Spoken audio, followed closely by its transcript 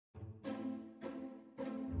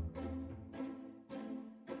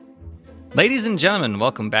Ladies and gentlemen,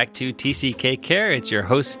 welcome back to TCK Care. It's your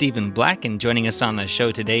host, Stephen Black, and joining us on the show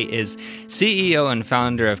today is CEO and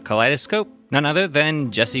founder of Kaleidoscope, none other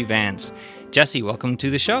than Jessie Vance. Jessie, welcome to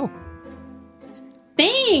the show.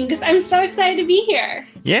 Thanks. I'm so excited to be here.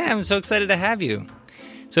 Yeah, I'm so excited to have you.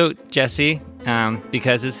 So, Jessie,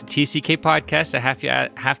 because it's a TCK podcast, I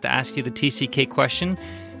have to ask you the TCK question.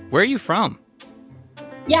 Where are you from?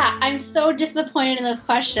 Yeah, I'm so disappointed in this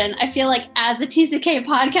question. I feel like as a TCK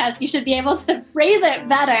podcast, you should be able to phrase it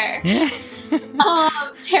better.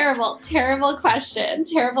 Yeah. Terrible question.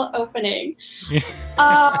 Terrible opening.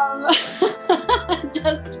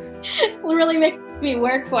 Just really make me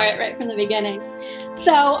work for it right from the beginning.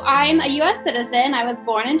 So I'm a U.S. citizen. I was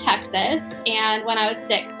born in Texas, and when I was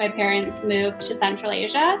 6, my parents moved to Central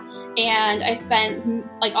Asia, and I spent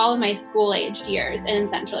like all of my school-aged years in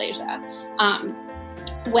Central Asia.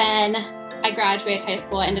 When I graduated high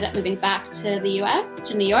school, I ended up moving back to the U.S.,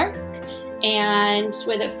 to New York, and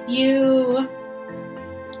with a few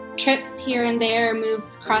trips here and there,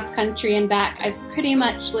 moves cross-country and back, I've pretty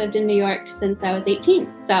much lived in New York since I was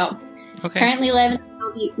 18. So Currently live in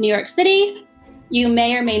New York City. You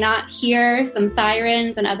may or may not hear some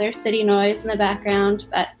sirens and other city noise in the background,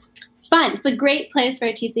 but it's fun. It's a great place for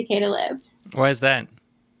a TCK to live. Why is that?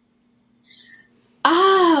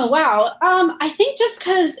 Oh, wow. I think just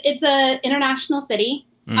because it's an international city,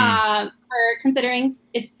 or considering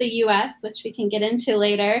it's the U.S., which we can get into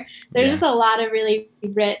later, there's just a lot of really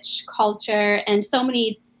rich culture and so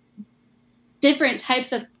many different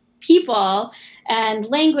types of people and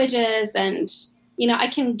languages. And, you know, I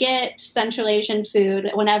can get Central Asian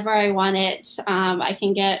food whenever I want it. I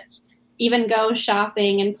can even go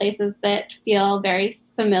shopping in places that feel very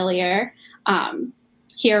familiar.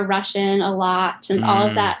 Hear Russian a lot and all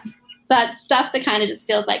of that stuff that kind of just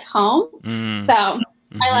feels like home. So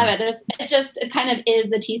I love it. It kind of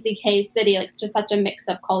is the TCK city, like just such a mix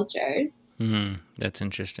of cultures. That's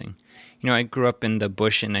interesting. You know, I grew up in the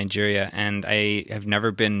bush in Nigeria, and I have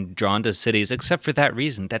never been drawn to cities except for that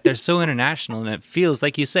reason, that they're so international, and it feels,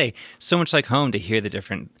 like you say, so much like home to hear the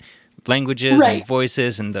different languages and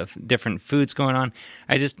voices and the different foods going on.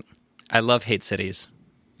 I hate cities.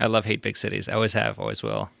 I hate big cities. I always have, always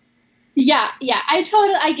will. Yeah,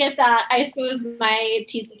 I get that. I suppose my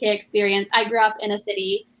TCK experience, I grew up in a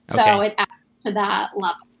city, so it adds to that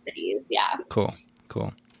love of cities, yeah. Cool.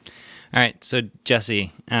 All right, so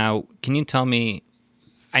Jessie, can you tell me,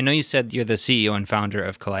 I know you said you're the CEO and founder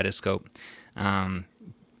of Kaleidoscope.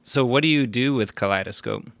 So what do you do with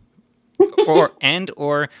Kaleidoscope?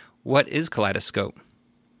 or what is Kaleidoscope?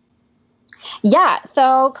 Yeah,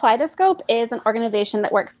 so Kaleidoscope is an organization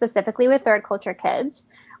that works specifically with third culture kids.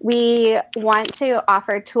 We want to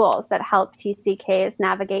offer tools that help TCKs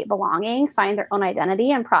navigate belonging, find their own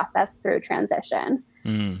identity, and process through transition.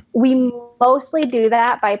 We mostly do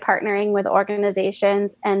that by partnering with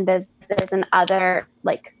organizations and businesses and other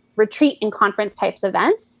like retreat and conference types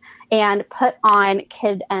events and put on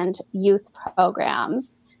kid and youth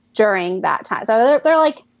programs during that time. So they're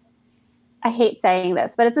like, I hate saying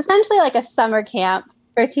this, but it's essentially like a summer camp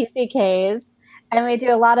for TCKs. And we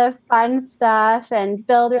do a lot of fun stuff and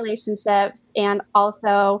build relationships and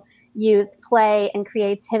also use play and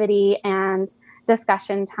creativity and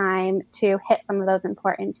discussion time to hit some of those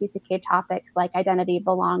important TCK topics like identity,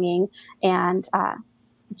 belonging, and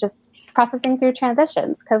just processing through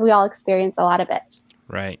transitions because we all experience a lot of it.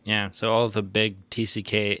 Right. Yeah. So all the big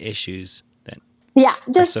TCK issues.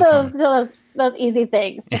 Just those easy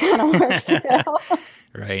things to kind of work through.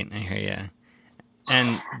 Right. I hear you.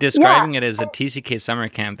 And describing it as a TCK summer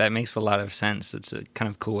camp, that makes a lot of sense. It's a kind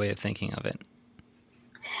of cool way of thinking of it.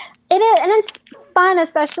 It is, and it's fun,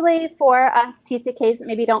 especially for us TCKs that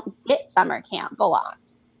maybe don't get summer camp a lot.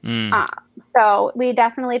 So we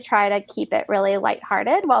definitely try to keep it really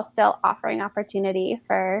lighthearted while still offering opportunity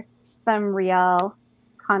for some real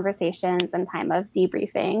conversations and time of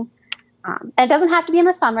debriefing. And it doesn't have to be in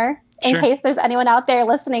the summer. In case there's anyone out there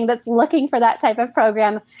listening that's looking for that type of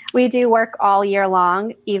program, we do work all year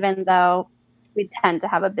long, even though we tend to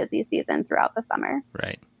have a busy season throughout the summer.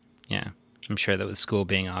 Right. Yeah. I'm sure that with school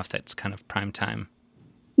being off, that's kind of prime time.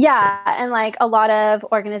 Yeah. And like a lot of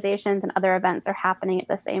organizations and other events are happening at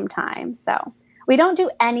the same time. So we don't do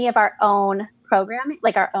any of our own programming,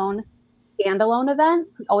 like our own standalone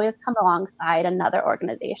events. We always come alongside another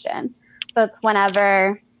organization. So it's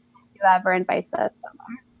whenever whoever invites us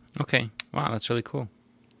somewhere. Okay. Wow, that's really cool.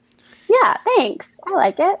 Yeah, thanks. I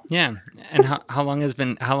like it. Yeah. And how long has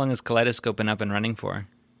Kaleidoscope been up and running for?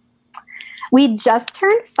 We just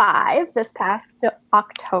turned 5 this past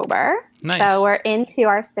October. Nice. So we're into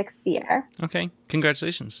our 6th year. Okay.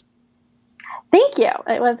 Congratulations. Thank you.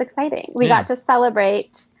 It was exciting. We got to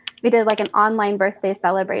celebrate. We did like an online birthday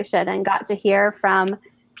celebration and got to hear from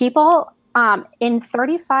people in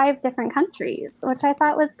 35 different countries, which I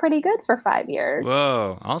thought was pretty good for 5 years.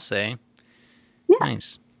 Whoa, I'll say. Yeah.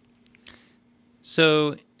 Nice.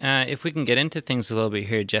 So if we can get into things a little bit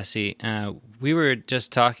here, Jesse, we were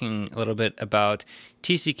just talking a little bit about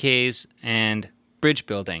TCKs and bridge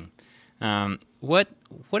building. What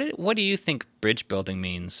do you think bridge building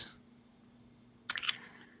means?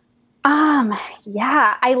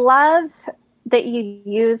 Yeah, I love that you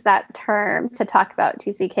use that term to talk about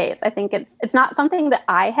TCKs. I think it's not something that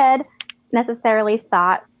I had necessarily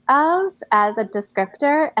thought of as a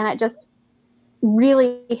descriptor, and it just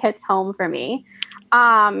really hits home for me.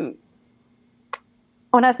 When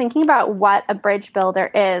I was thinking about what a bridge builder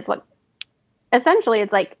is, what essentially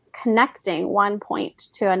it's like connecting one point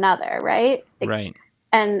to another, right? Right.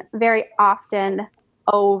 And very often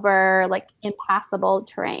over like impassable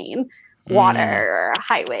terrain, water or a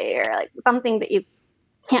highway or like something that you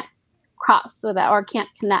can't cross without or can't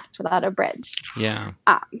connect without a bridge. Yeah.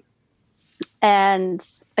 And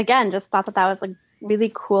again, just thought that was a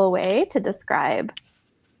really cool way to describe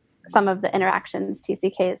some of the interactions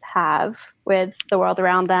TCKs have with the world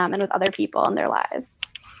around them and with other people in their lives.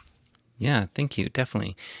 Yeah, thank you.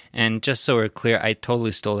 Definitely. And just so we're clear, I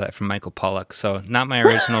totally stole that from Michael Pollock. So not my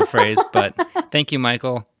original phrase, but thank you,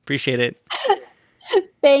 Michael. Appreciate it.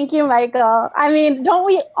 Thank you, Michael. I mean, don't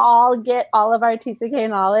we all get all of our TCK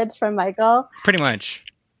knowledge from Michael? Pretty much.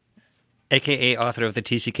 AKA author of the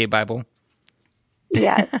TCK Bible.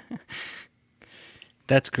 Yes.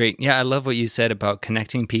 That's great. Yeah, I love what you said about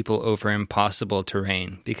connecting people over impossible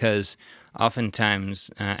terrain, because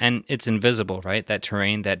oftentimes, and it's invisible, right? That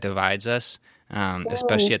terrain that divides us,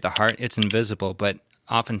 especially at the heart, it's invisible. But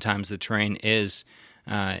oftentimes, the terrain is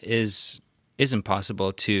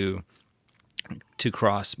impossible to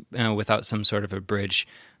cross without some sort of a bridge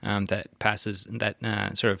that passes, that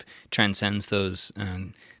sort of transcends those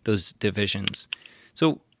divisions.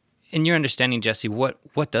 So, in your understanding, Jesse,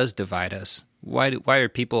 what does divide us? Why do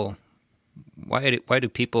people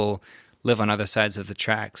live on other sides of the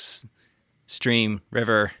tracks? Stream,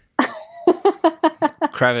 river,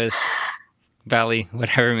 crevice, valley,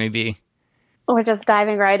 whatever it may be. We're just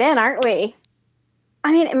diving right in, aren't we?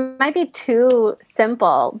 I mean, it might be too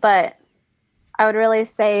simple, but I would really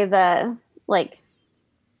say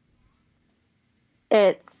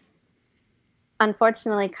it's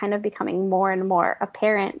unfortunately kind of becoming more and more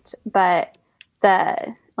apparent, but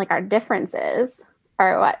our differences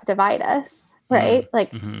are what divide us, right?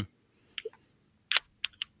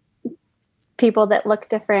 People that look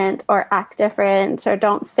different or act different or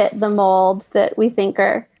don't fit the mold that we think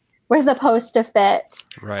we're supposed to fit.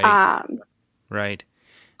 Right. Right.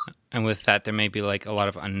 And with that, there may be like a lot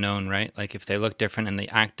of unknown, right? Like if they look different and they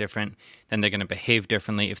act different, then they're going to behave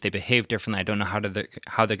differently. If they behave differently, I don't know how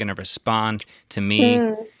they're going to respond to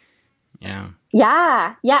me. Yeah.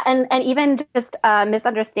 And even just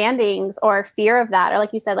misunderstandings or fear of that, or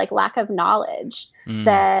like you said, like lack of knowledge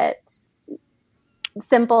that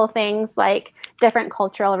simple things like different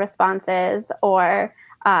cultural responses or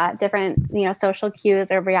different, social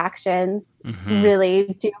cues or reactions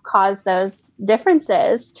really do cause those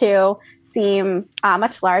differences to seem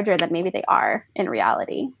much larger than maybe they are in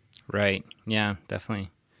reality. Right. Yeah,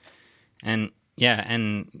 definitely. And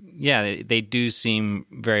they do seem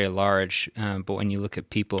very large. But when you look at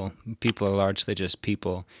people are largely just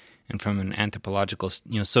people. And from an anthropological,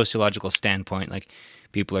 sociological standpoint, like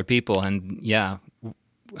people are people. And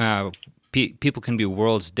people can be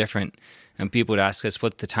worlds different. And people would ask us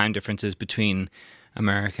what the time difference is between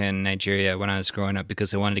America and Nigeria when I was growing up, because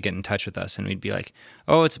they wanted to get in touch with us. And we'd be like,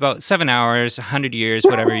 oh, it's about 7 hours, 100 years,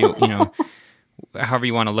 whatever however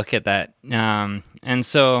you want to look at that. And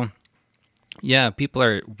so, people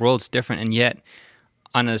are worlds different. And yet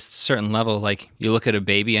on a certain level, like you look at a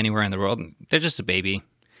baby anywhere in the world, they're just a baby.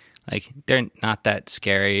 Like they're not that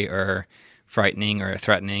scary or frightening or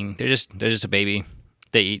threatening. They're just a baby.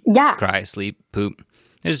 They eat, cry, sleep, poop.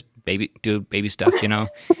 They're just do baby stuff, I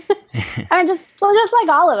mean, just like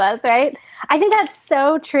all of us, right? I think that's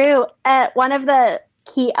so true. One of the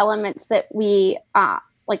key elements that we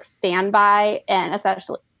stand by, and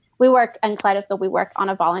especially we work in Kaleidoscope, we work on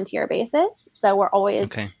a volunteer basis. So we're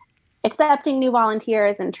always accepting new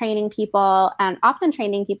volunteers and training people, and often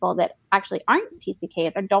training people that actually aren't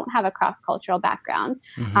TCKs or don't have a cross-cultural background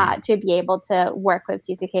to be able to work with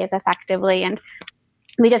TCKs effectively. And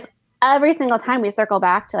we just, every single time we circle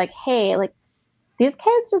back to hey, these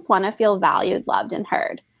kids just want to feel valued, loved, and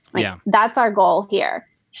heard. That's our goal here.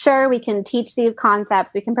 sure, we can teach these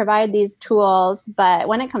concepts, we can provide these tools, but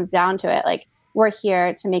when it comes down to it, like, we're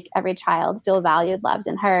here to make every child feel valued, loved,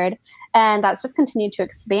 and heard. And that's just continued to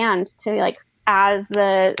expand to, like, as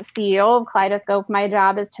the CEO of Kaleidoscope, my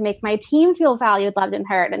job is to make my team feel valued, loved, and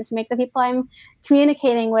heard, and to make the people I'm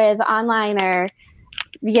communicating with online or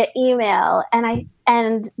via email.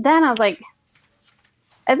 And then I was like,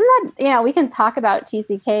 isn't that, you know, we can talk about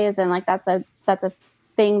TCKs and like that's a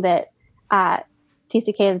thing that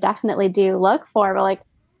TCKs definitely do look for, but like,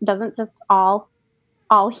 doesn't just all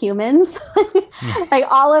humans, like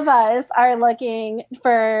all of us are looking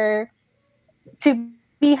to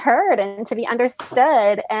be heard and to be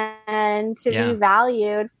understood and to be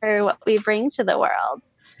valued for what we bring to the world.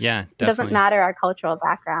 Yeah, definitely. It doesn't matter our cultural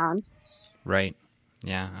background. Right.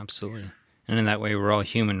 Yeah, absolutely. And in that way, we're all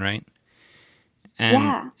human, right?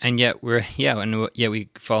 And yet we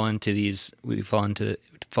fall into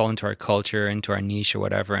our culture, into our niche or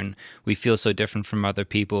whatever, and we feel so different from other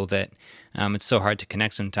people that it's so hard to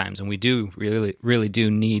connect sometimes. And we do really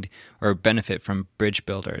do need or benefit from bridge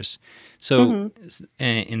builders. So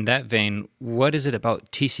in that vein, what is it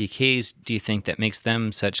about TCKs, do you think, that makes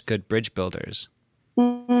them such good bridge builders?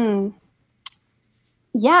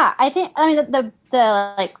 Yeah, I mean, the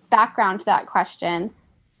like background to that question,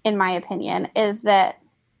 in my opinion, is that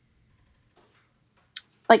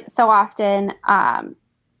like so often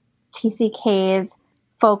TCKs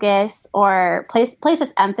focus or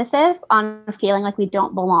places emphasis on feeling like we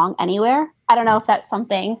don't belong anywhere. I don't know if that's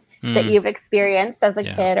something that you've experienced as a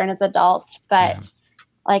kid or as an adult, but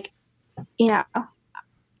like, you know,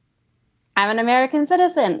 I'm an American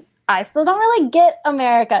citizen. I still don't really get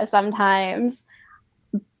America sometimes.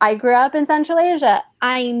 I grew up in Central Asia.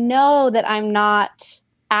 I know that I'm not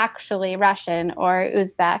actually Russian or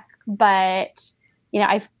Uzbek, but you know,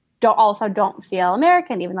 I don't feel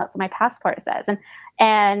American, even though that's what my passport says.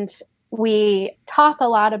 And we talk a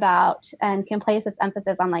lot about and can place this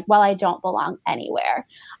emphasis on like, well, I don't belong anywhere.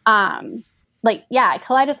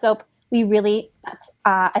 Kaleidoscope, we really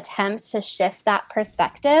attempt to shift that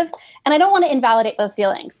perspective. And I don't want to invalidate those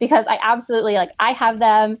feelings because I absolutely I have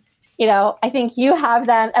them. You know, I think you have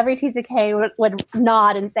them. Every TCK would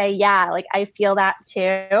nod and say, yeah, like I feel that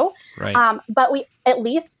too. Right. But we at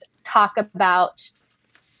least talk about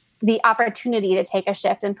the opportunity to take a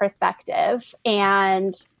shift in perspective.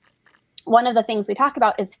 And one of the things we talk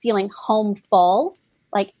about is feeling homeful,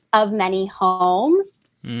 like of many homes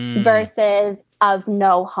versus of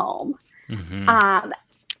no home. Mm-hmm.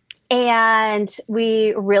 And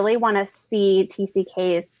we really want to see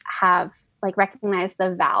TCKs recognize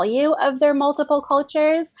the value of their multiple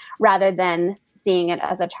cultures rather than seeing it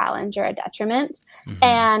as a challenge or a detriment. Mm-hmm.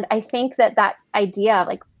 And I think that idea of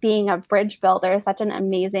like being a bridge builder is such an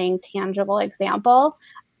amazing, tangible example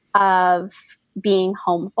of being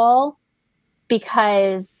homeful,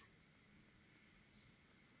 because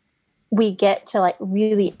we get to like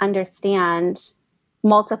really understand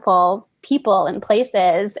multiple people and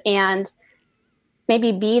places and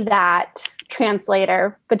maybe be that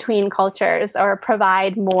translator between cultures or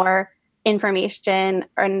provide more information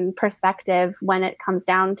and perspective when it comes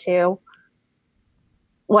down to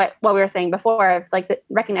what we were saying before of like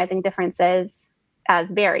recognizing differences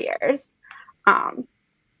as barriers. And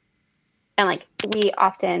like we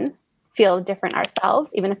often feel different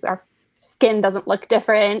ourselves, even if our skin doesn't look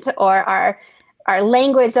different or our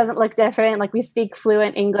language doesn't look different. Like we speak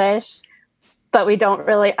fluent English, but we don't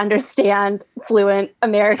really understand fluent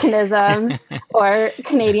Americanisms or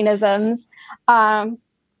Canadianisms.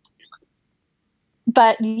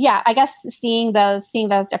 But yeah, I guess seeing those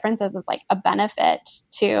differences is like a benefit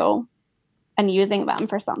to and using them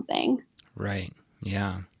for something. Right.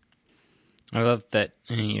 Yeah. I love that,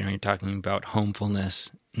 you're talking about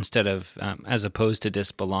homefulness instead of, as opposed to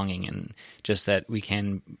disbelonging, and just that we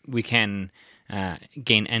can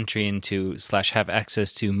gain entry into / have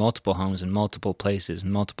access to multiple homes and multiple places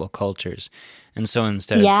and multiple cultures. And so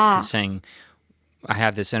instead of saying, I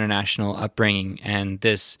have this international upbringing and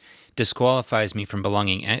this disqualifies me from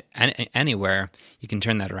belonging anywhere, you can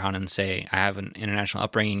turn that around and say, I have an international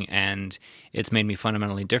upbringing and it's made me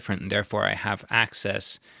fundamentally different, and therefore I have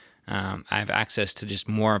access. I have access to just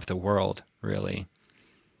more of the world, really.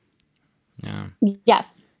 Yeah. Yes.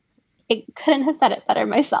 I couldn't have said it better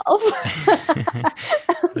myself.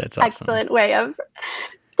 That's awesome. Excellent way of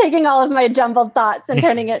taking all of my jumbled thoughts and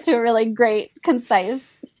turning it to a really great, concise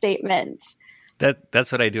statement.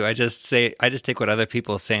 That's what I do. I just take what other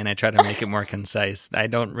people say and I try to make it more concise. I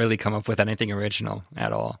don't really come up with anything original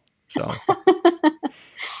at all. So,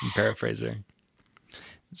 paraphraser.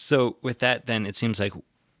 So with that, then it seems like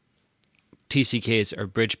TCKs are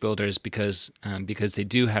bridge builders because they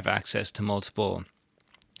do have access to multiple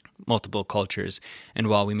cultures, and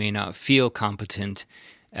while we may not feel competent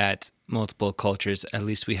at multiple cultures, at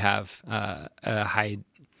least we have a high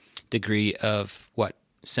degree of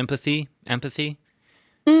empathy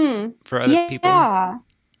for other people. Yeah.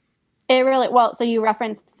 It really, well, so you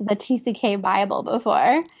referenced the TCK Bible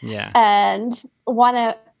before. Yeah. And one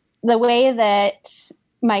of the way that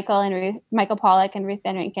Michael Pollock and Ruth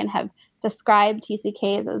Van Rinken have described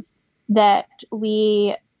TCKs is that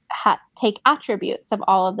we take attributes of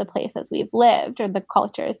all of the places we've lived or the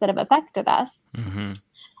cultures that have affected us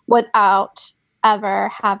without ever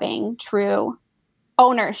having true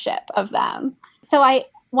ownership of them. So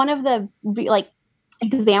one of the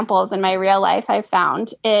examples in my real life I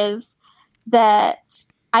found is that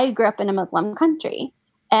I grew up in a Muslim country,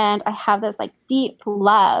 and I have this deep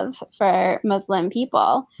love for Muslim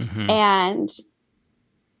people. And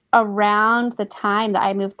around the time that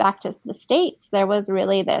I moved back to the States, there was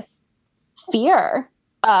really this fear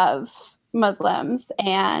of Muslims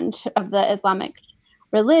and of the Islamic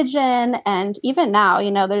religion. And even now,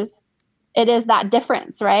 it is that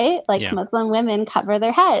difference, right? Muslim women cover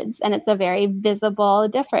their heads, and it's a very visible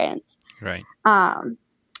difference. Right.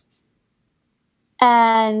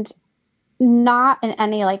 And not in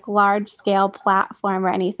any large scale platform or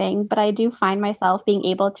anything, but I do find myself being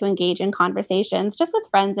able to engage in conversations just with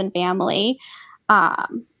friends and family,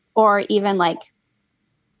 or even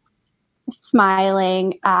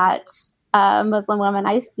smiling at a Muslim woman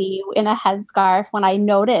I see in a headscarf when I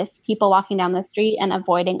notice people walking down the street and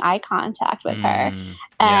avoiding eye contact with her,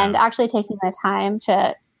 and actually taking the time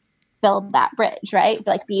to build that bridge, right?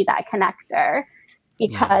 Be that connector,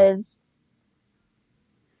 because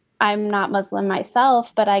I'm not Muslim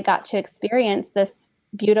myself, but I got to experience this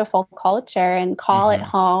beautiful culture and call it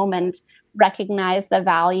home and recognize the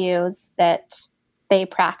values that they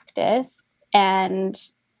practice and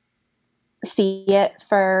see it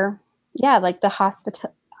for, the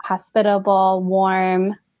hospitable,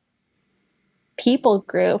 warm people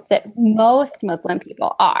group that most Muslim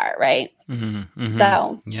people are, right?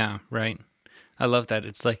 So yeah, right. I love that.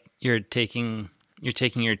 It's like you're taking your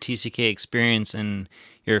TCK experience and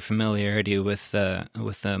your familiarity with the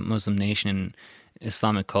Muslim nation and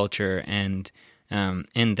Islamic culture, and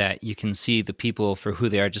in that you can see the people for who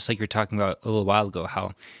they are, just like you were talking about a little while ago,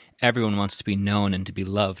 how everyone wants to be known and to be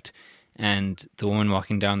loved. And the woman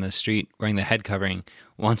walking down the street wearing the head covering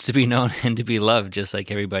wants to be known and to be loved just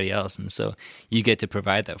like everybody else. And so you get to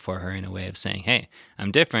provide that for her in a way of saying, hey,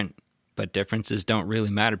 I'm different, but differences don't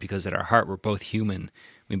really matter because at our heart, we're both human.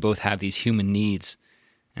 We both have these human needs.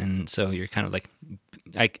 And so you're kind of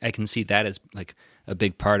I can see that as a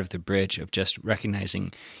big part of the bridge of just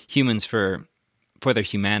recognizing humans for their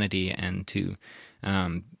humanity and to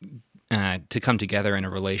come together in a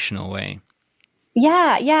relational way.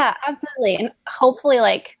 Yeah, absolutely. And hopefully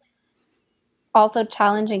also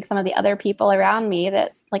challenging some of the other people around me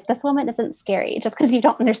that this woman isn't scary just because you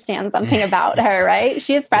don't understand something about her, right?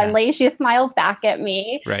 She is friendly. Yeah. She smiles back at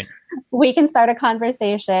me. Right. We can start a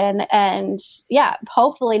conversation and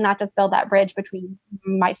hopefully not just build that bridge between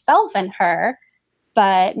myself and her,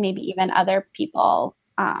 but maybe even other people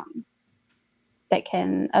that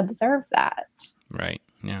can observe that. Right.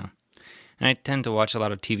 Yeah. And I tend to watch a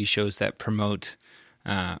lot of TV shows that promote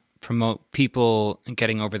people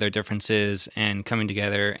getting over their differences and coming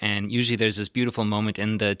together. And usually there's this beautiful moment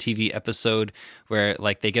in the TV episode where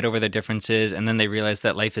they get over their differences and then they realize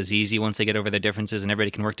that life is easy once they get over their differences and everybody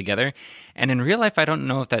can work together. And in real life, I don't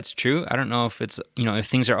know if that's true. I don't know if it's, if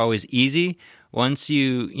things are always easy. Once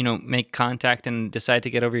you make contact and decide to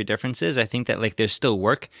get over your differences, I think that there's still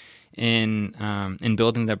work in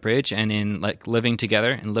building that bridge and in living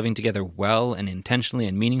together well and intentionally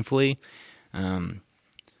and meaningfully.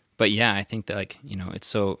 But yeah, I think that it's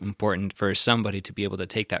so important for somebody to be able to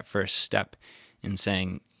take that first step in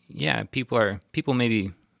saying, yeah, people may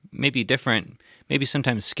be different, maybe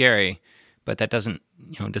sometimes scary, but that doesn't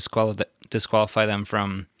disqualify them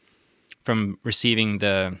from receiving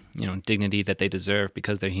the dignity that they deserve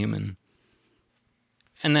because they're human.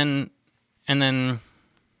 And then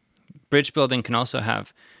bridge building can also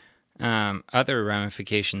have other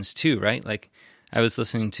ramifications too, right? I was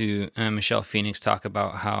listening to Michelle Phoenix talk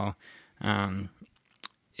about how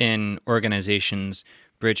in organizations,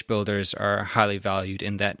 bridge builders are highly valued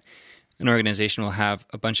in that an organization will have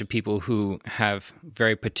a bunch of people who have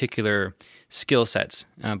very particular skill sets,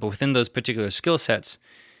 but within those particular skill sets,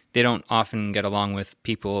 they don't often get along with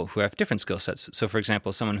people who have different skill sets. So, for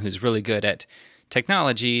example, someone who's really good at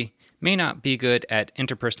technology may not be good at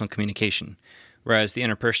interpersonal communication, whereas the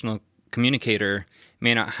interpersonal communicator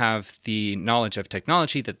may not have the knowledge of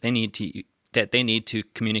technology that they need to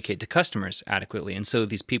communicate to customers adequately. And so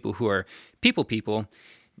these people who are people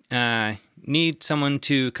need someone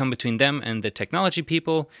to come between them and the technology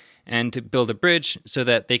people and to build a bridge so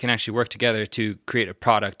that they can actually work together to create a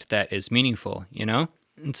product that is meaningful, you know?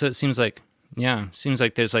 And so it seems like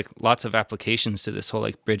there's like lots of applications to this whole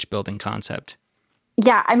like bridge building concept.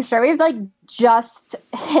 Yeah, I'm sure we've like just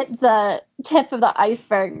hit the tip of the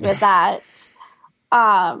iceberg with that.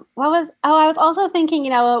 I was also thinking,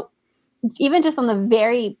 you know, even just on the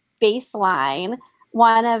very baseline,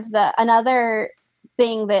 another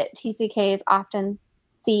thing that TCKs often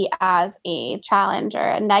see as a challenge or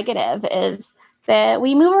a negative is that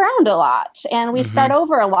we move around a lot and we start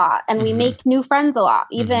over a lot and we make new friends a lot.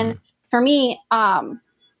 Even for me,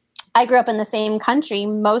 I grew up in the same country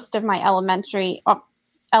most of my elementary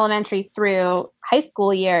through high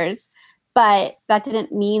school years, but that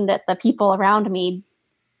didn't mean that the people around me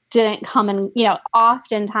didn't come and, you know,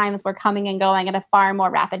 oftentimes were coming and going at a far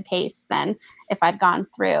more rapid pace than if I'd gone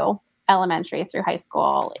through elementary through high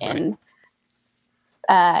school in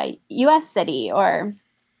a U.S. city or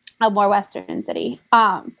a more Western city.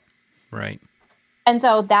 Right. And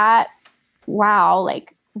so that,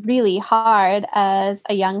 like really hard as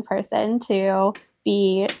a young person to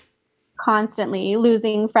be constantly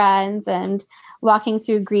losing friends and walking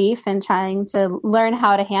through grief and trying to learn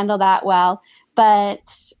how to handle that well.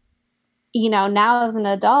 But, you know, now as an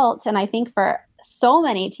adult, and I think for so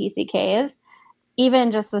many TCKs,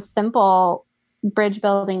 even just the simple bridge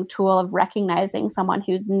building tool of recognizing someone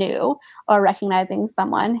who's new or recognizing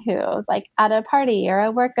someone who's like at a party or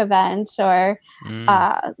a work event or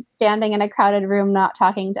standing in a crowded room, not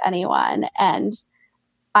talking to anyone. And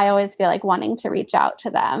I always feel like wanting to reach out to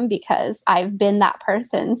them because I've been that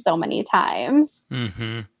person so many times.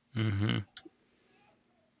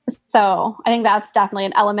 So I think that's definitely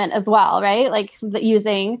an element as well, right? Like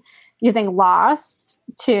using loss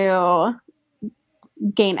to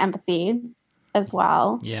gain empathy as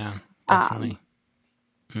well. Yeah, definitely.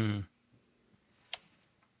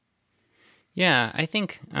 Yeah, I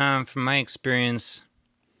think from my experience,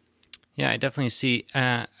 I definitely see.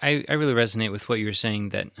 I really resonate with what you were saying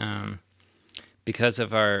that because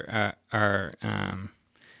of our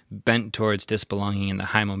bent towards disbelonging and the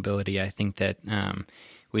high mobility, I think that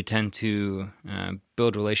we tend to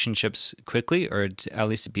build relationships quickly, or at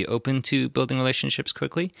least be open to building relationships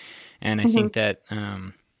quickly. And I think that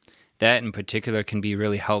that in particular can be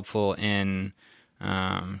really helpful in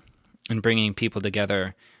bringing people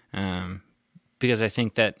together. Because I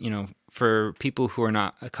think that, you know, for people who are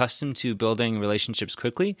not accustomed to building relationships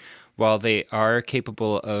quickly, while they are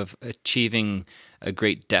capable of achieving a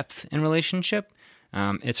great depth in relationship,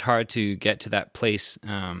 it's hard to get to that place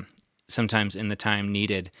sometimes in the time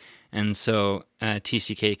needed. And so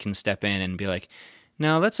TCK can step in and be like,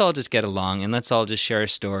 no, let's all just get along and let's all just share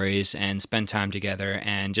stories and spend time together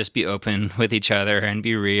and just be open with each other and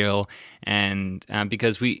be real. And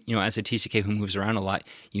because we, you know, as a TCK who moves around a lot,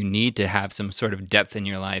 you need to have some sort of depth in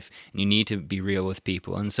your life and you need to be real with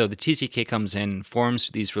people. And so the TCK comes in, forms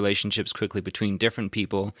these relationships quickly between different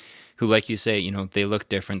people who, like you say, you know, they look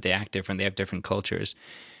different, they act different, they have different cultures.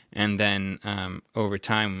 And then over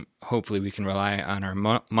time, hopefully we can rely on our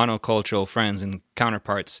monocultural friends and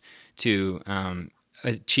counterparts to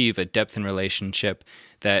achieve a depth in relationship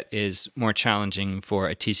that is more challenging for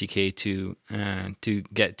a TCK to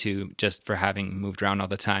get to just for having moved around all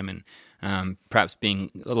the time and perhaps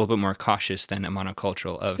being a little bit more cautious than a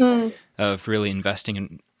monocultural of really investing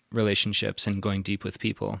in relationships and going deep with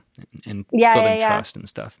people and building trust and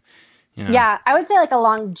stuff. Yeah, I would say like a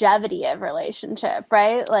longevity of relationship,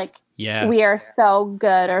 right? Like we are so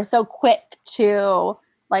good or so quick to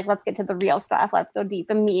like, let's get to the real stuff. Let's go deep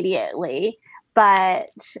immediately.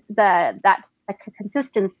 But that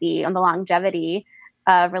consistency and the longevity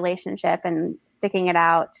of relationship and sticking it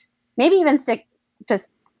out, maybe even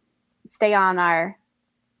stay on our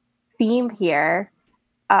theme here,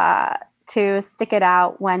 to stick it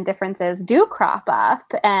out when differences do crop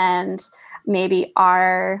up and maybe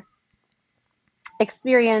our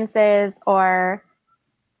experiences or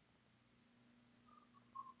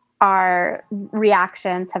our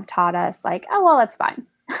reactions have taught us like, oh, well, that's fine.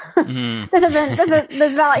 This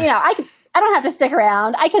is not, you know, I don't have to stick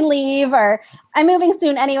around. I can leave, or I'm moving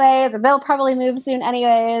soon anyways, or they'll probably move soon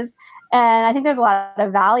anyways. And I think there's a lot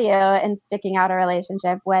of value in sticking out a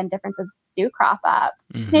relationship when differences do crop up.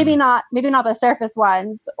 Maybe not the surface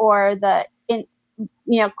ones or the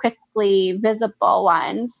quickly visible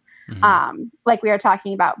ones, like we were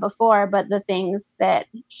talking about before, but the things that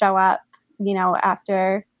show up, you know,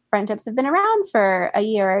 after friendships have been around for a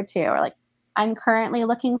year or two, or like, I'm currently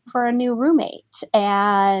looking for a new roommate.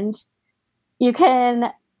 And you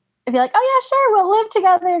can be like, oh yeah, sure, we'll live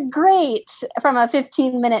together. Great. From a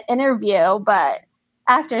 15-minute interview. But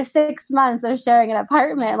after 6 months of sharing an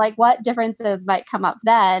apartment, like what differences might come up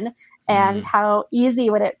then? And how easy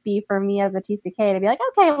would it be for me as a TCK to be like,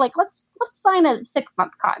 okay, like let's sign a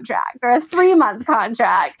 6-month contract or a 3-month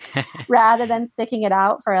contract rather than sticking it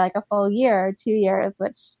out for like a full year or 2 years,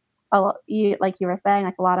 which like you were saying,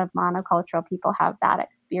 like a lot of monocultural people have that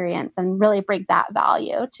experience and really bring that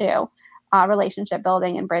value to relationship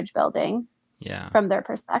building and bridge building from their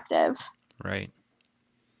perspective. Right.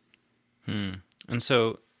 And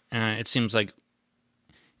so it seems like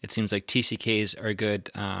TCKs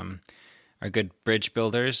are good bridge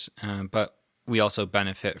builders, but we also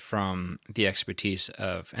benefit from the expertise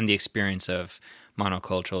of and the experience of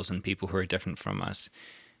monoculturals and people who are different from us.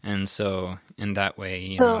 And so in that way,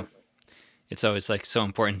 you know, it's always like so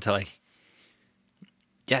important to like,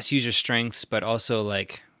 yes, use your strengths, but also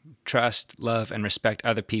like trust, love, and respect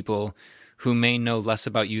other people who may know less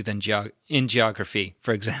about you than in geography,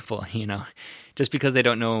 for example. You know, just because they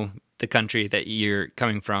don't know the country that you're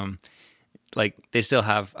coming from, like they still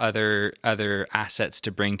have other assets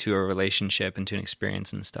to bring to a relationship and to an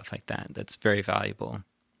experience and stuff like that. That's very valuable.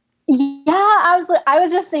 Yeah, I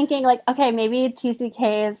was just thinking like, okay, maybe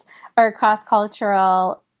TCKs or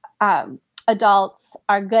cross-cultural adults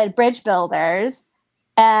are good bridge builders,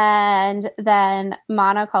 and then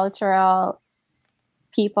monocultural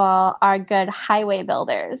people are good highway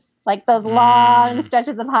builders, like those long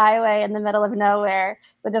stretches of highway in the middle of nowhere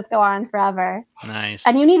that just go on forever. Nice.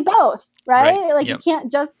 And you need both, right? Like Yep. You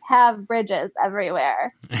can't just have bridges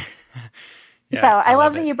everywhere. Yeah, so I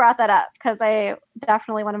love it. that you brought that up, because I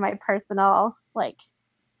definitely, one of my personal like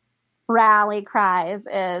rally cries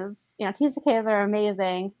is, you know, TCKs are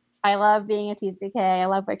amazing. I love being a TCK. I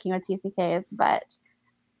love working with TCKs, but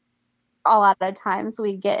a lot of times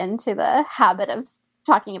we get into the habit of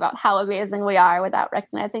talking about how amazing we are without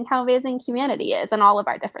recognizing how amazing humanity is and all of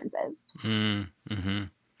our differences.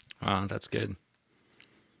 Wow, that's good.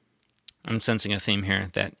 I'm sensing a theme here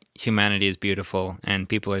that humanity is beautiful and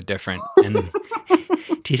people are different, and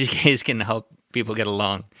TCKs can help people get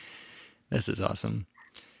along. This is awesome.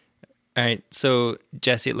 All right, so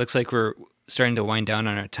Jesse, it looks like we're starting to wind down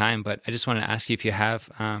on our time, but I just want to ask you if you have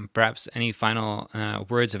perhaps any final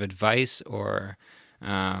words of advice or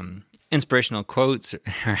inspirational quotes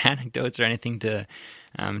or anecdotes or anything to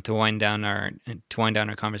wind down our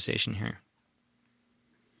conversation here.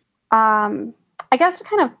 I guess to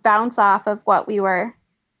kind of bounce off of what we were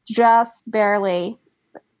just barely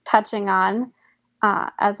touching on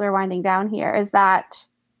as we're winding down here is that,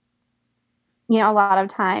 you know, a lot of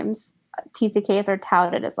times TCKs are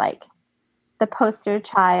touted as like the poster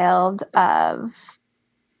child of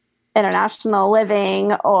international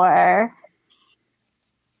living, or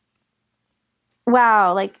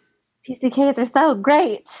wow, like TCKs are so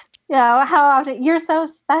great. You know, how often you're so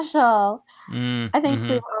special. I think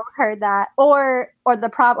we've all heard that. Or the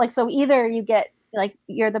problem, like, so either you get like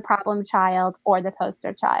you're the problem child or the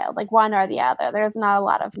poster child, like one or the other. There's not a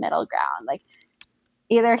lot of middle ground. Like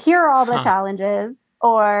either here are all the challenges,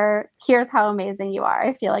 or here's how amazing you are.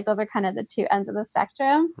 I feel like those are kind of the two ends of the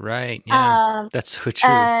spectrum. Right. Yeah. That's so true.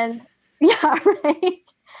 And yeah,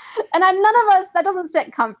 right. And none of us, that doesn't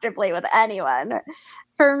sit comfortably with anyone.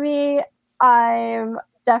 For me, I'm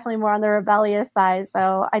definitely more on the rebellious side,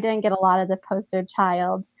 so I didn't get a lot of the poster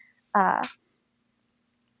child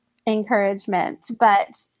encouragement,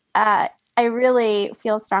 but I really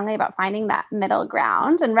feel strongly about finding that middle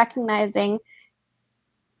ground and recognizing,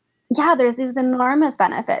 yeah, there's these enormous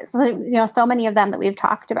benefits, you know, so many of them that we've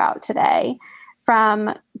talked about today,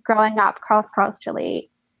 from growing up cross-culturally,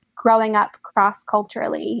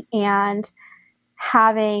 and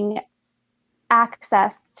having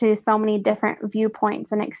access to so many different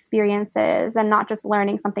viewpoints and experiences, and not just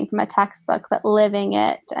learning something from a textbook, but living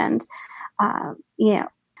it. And, you know,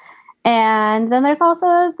 and then there's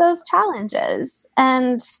also those challenges.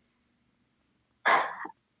 And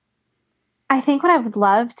I think what I would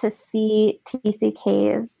love to see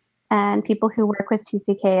TCKs and people who work with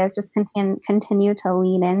TCKs just continue to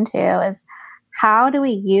lean into is, how do we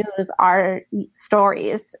use our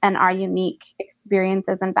stories and our unique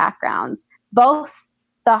experiences and backgrounds, both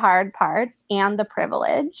the hard parts and the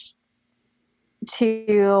privilege,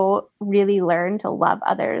 to really learn to love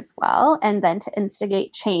others well, and then to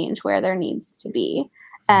instigate change where there needs to be?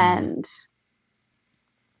 And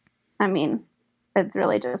I mean, it's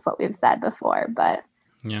really just what we've said before, but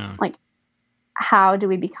yeah, like how do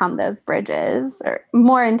we become those bridges, or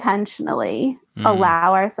more intentionally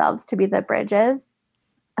allow ourselves to be the bridges?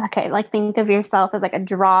 Okay, like think of yourself as like a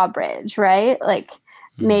drawbridge, right? Like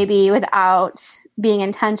maybe without being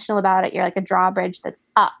intentional about it, you're like a drawbridge that's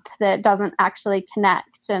up, that doesn't actually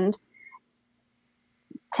connect. And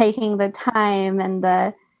taking the time and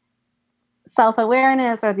the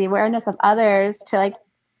self-awareness or the awareness of others to like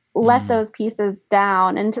let those pieces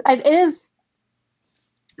down. And it is,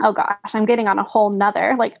 oh gosh, I'm getting on a whole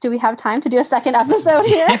nother, like, do we have time to do a second episode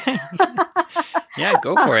here? Yeah,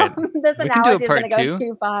 go for it. This we can do a analogy is part gonna go 2.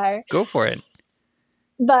 too far. Go for it.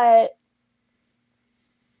 But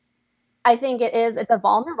I think it's a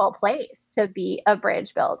vulnerable place to be a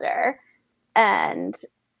bridge builder. And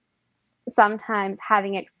sometimes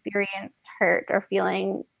having experienced hurt or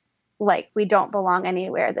feeling like we don't belong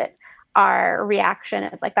anywhere, that our reaction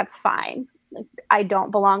is like, that's fine. Like, I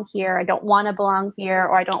don't belong here. I don't want to belong here,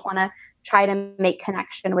 or I don't want to try to make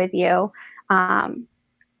connection with you.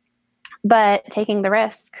 But taking the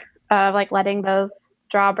risk of like letting those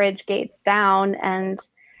drawbridge gates down and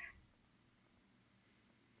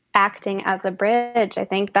acting as a bridge, I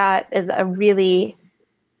think that is a really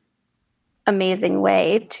amazing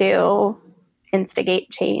way to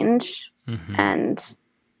instigate change and,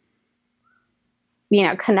 you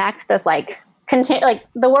know, connect this like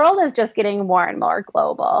the world is just getting more and more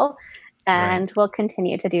global, and will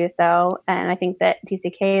continue to do so. And I think that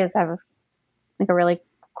TCKs have like a really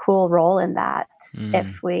cool role in that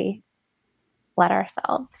if we let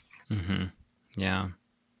ourselves. Yeah,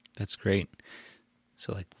 that's great.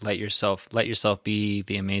 So like let yourself be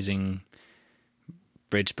the amazing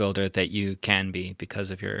bridge builder that you can be because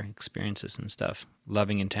of your experiences and stuff.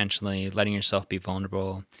 Loving intentionally, letting yourself be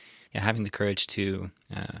vulnerable, having the courage to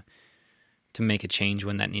make a change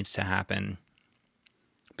when that needs to happen.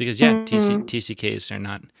 Because TCKs are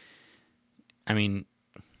not, I mean,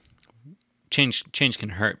 change can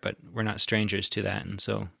hurt, but we're not strangers to that. And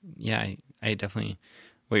so, I definitely,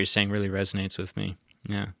 what you're saying really resonates with me.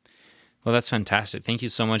 Yeah. Well, that's fantastic. Thank you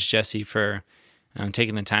so much, Jessie, for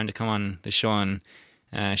taking the time to come on the show and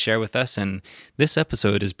share with us. And this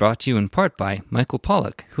episode is brought to you in part by Michael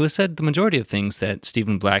Pollock, who has said the majority of things that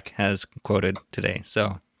Stephen Black has quoted today.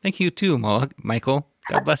 So thank you too, Michael.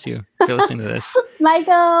 God bless you if you're listening to this.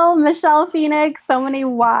 Michael, Michelle Phoenix, so many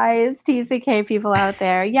wise TCK people out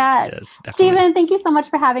there. Yes, Stephen, thank you so much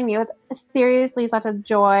for having me. It was seriously such a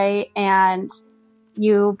joy, and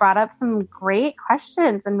you brought up some great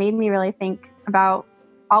questions and made me really think about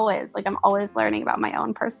I'm always learning about my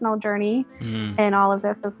own personal journey in all of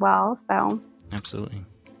this as well. So absolutely.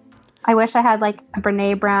 I wish I had like a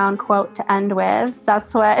Brene Brown quote to end with.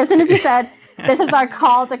 That's what, as soon as you said, this is our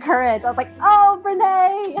call to courage, I was like, oh,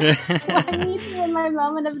 Brene, I need you in my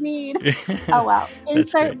moment of need. Oh, well,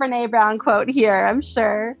 insert Brene Brown quote here, I'm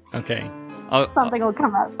sure. Okay. Something will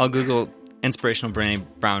come up. I'll Google inspirational Brene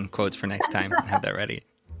Brown quotes for next time and have that ready.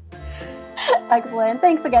 Excellent.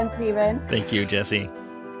 Thanks again, Stephen. Thank you, Jessie.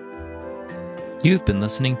 You've been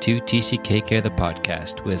listening to TCK Care, the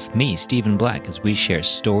podcast, with me, Stephen Black, as we share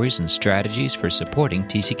stories and strategies for supporting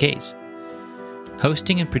TCKs.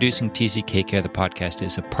 Hosting and producing TCK Care, the podcast,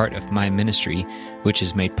 is a part of my ministry, which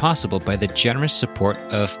is made possible by the generous support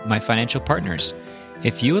of my financial partners.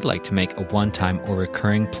 If you would like to make a one-time or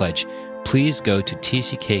recurring pledge, please go to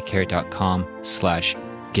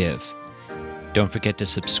tckkcare.com/give. Don't forget to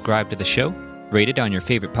subscribe to the show, rate it on your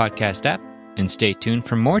favorite podcast app, and stay tuned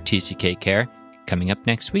for more TCK Care coming up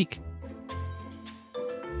next week.